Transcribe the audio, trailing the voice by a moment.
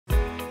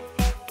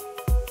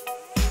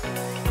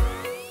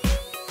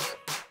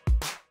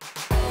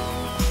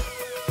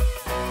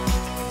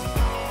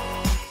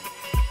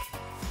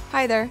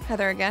Hi there,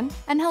 Heather again.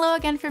 And hello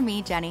again from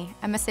me, Jenny.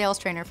 I'm a sales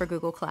trainer for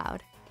Google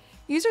Cloud.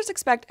 Users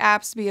expect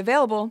apps to be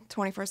available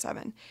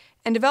 24/7,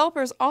 and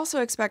developers also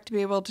expect to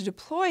be able to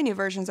deploy new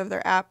versions of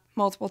their app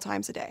multiple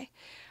times a day.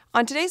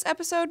 On today's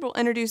episode, we'll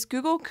introduce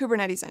Google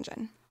Kubernetes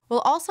Engine.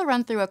 We'll also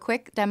run through a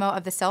quick demo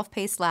of the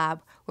self-paced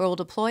lab where we'll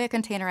deploy a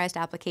containerized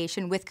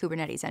application with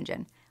Kubernetes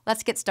Engine.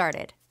 Let's get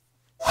started.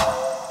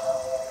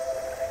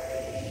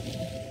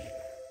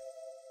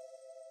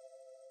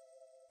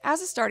 As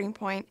a starting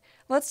point,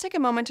 let's take a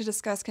moment to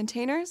discuss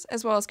containers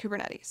as well as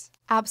Kubernetes.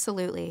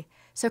 Absolutely.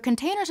 So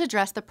containers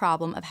address the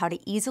problem of how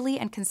to easily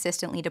and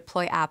consistently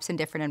deploy apps in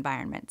different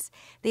environments.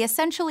 They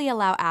essentially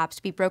allow apps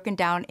to be broken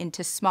down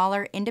into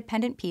smaller,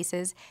 independent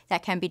pieces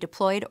that can be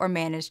deployed or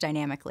managed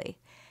dynamically.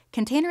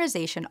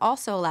 Containerization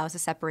also allows the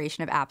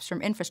separation of apps from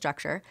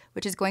infrastructure,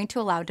 which is going to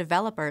allow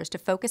developers to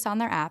focus on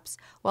their apps,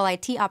 while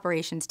IT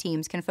operations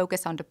teams can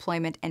focus on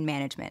deployment and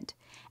management.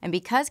 And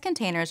because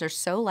containers are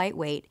so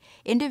lightweight,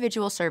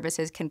 individual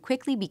services can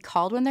quickly be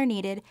called when they're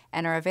needed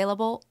and are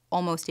available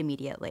almost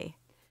immediately.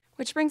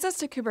 Which brings us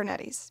to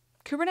Kubernetes.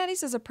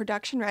 Kubernetes is a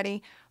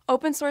production-ready,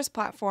 open-source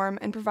platform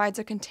and provides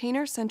a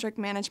container-centric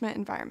management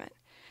environment.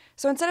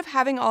 So instead of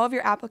having all of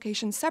your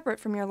applications separate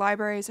from your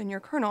libraries and your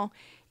kernel,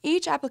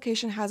 each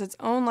application has its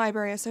own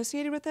library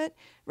associated with it,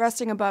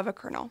 resting above a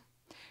kernel.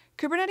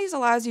 Kubernetes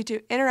allows you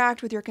to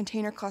interact with your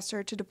container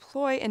cluster to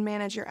deploy and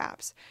manage your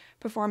apps,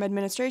 perform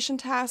administration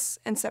tasks,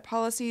 and set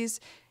policies,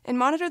 and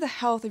monitor the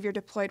health of your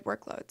deployed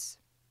workloads.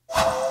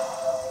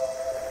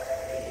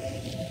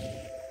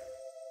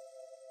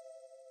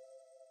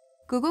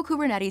 Google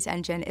Kubernetes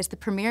Engine is the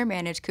premier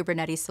managed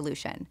Kubernetes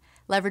solution.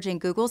 Leveraging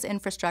Google's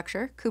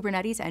infrastructure,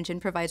 Kubernetes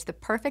Engine provides the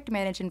perfect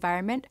managed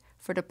environment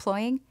for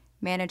deploying,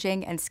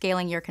 managing, and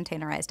scaling your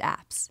containerized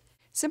apps.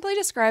 Simply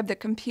describe the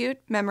compute,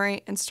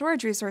 memory, and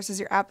storage resources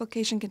your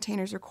application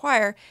containers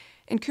require,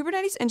 and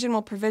Kubernetes Engine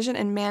will provision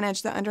and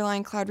manage the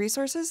underlying cloud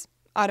resources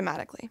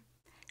automatically.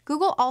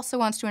 Google also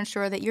wants to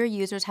ensure that your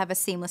users have a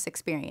seamless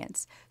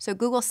experience, so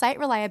Google Site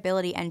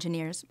Reliability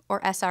Engineers, or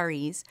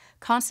SREs,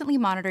 constantly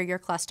monitor your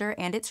cluster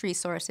and its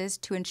resources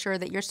to ensure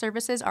that your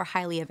services are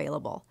highly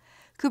available.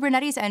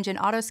 Kubernetes Engine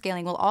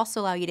autoscaling will also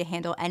allow you to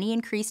handle any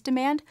increased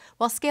demand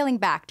while scaling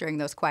back during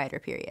those quieter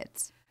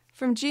periods.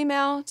 From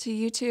Gmail to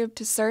YouTube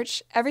to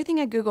search, everything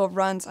at Google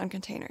runs on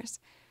containers.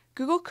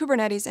 Google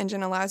Kubernetes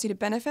Engine allows you to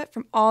benefit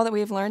from all that we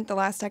have learned the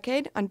last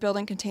decade on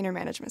building container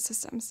management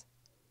systems.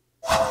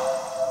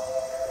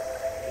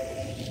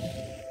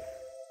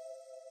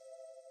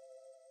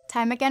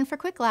 Time again for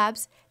Quick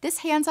Labs. This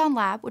hands-on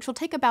lab, which will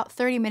take about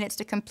 30 minutes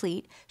to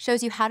complete,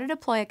 shows you how to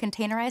deploy a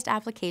containerized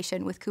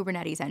application with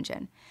Kubernetes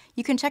Engine.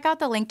 You can check out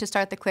the link to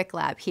start the Quick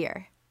Lab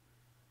here.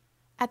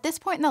 At this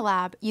point in the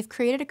lab, you've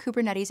created a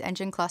Kubernetes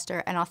Engine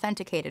cluster and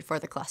authenticated for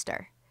the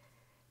cluster.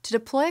 To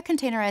deploy a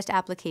containerized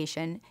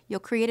application, you'll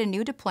create a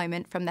new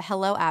deployment from the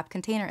Hello App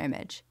container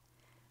image.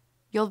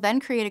 You'll then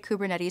create a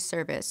Kubernetes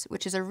service,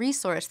 which is a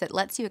resource that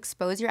lets you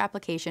expose your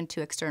application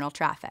to external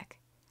traffic.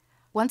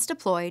 Once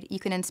deployed, you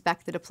can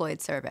inspect the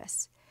deployed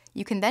service.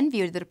 You can then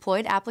view the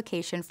deployed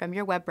application from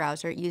your web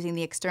browser using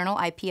the external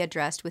IP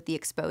address with the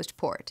exposed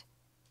port.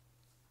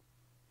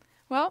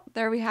 Well,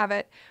 there we have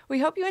it.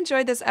 We hope you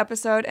enjoyed this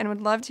episode and would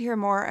love to hear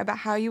more about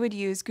how you would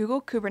use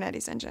Google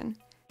Kubernetes Engine.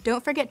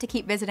 Don't forget to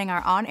keep visiting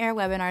our on-air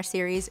webinar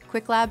series,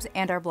 Quick Labs,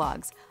 and our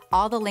blogs.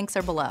 All the links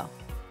are below.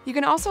 You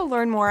can also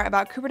learn more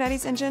about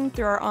Kubernetes Engine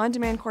through our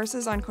on-demand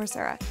courses on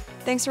Coursera.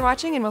 Thanks for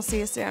watching, and we'll see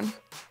you soon.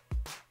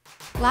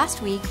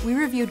 Last week, we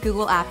reviewed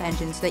Google App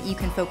Engine so that you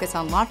can focus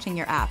on launching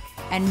your app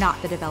and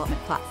not the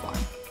development platform.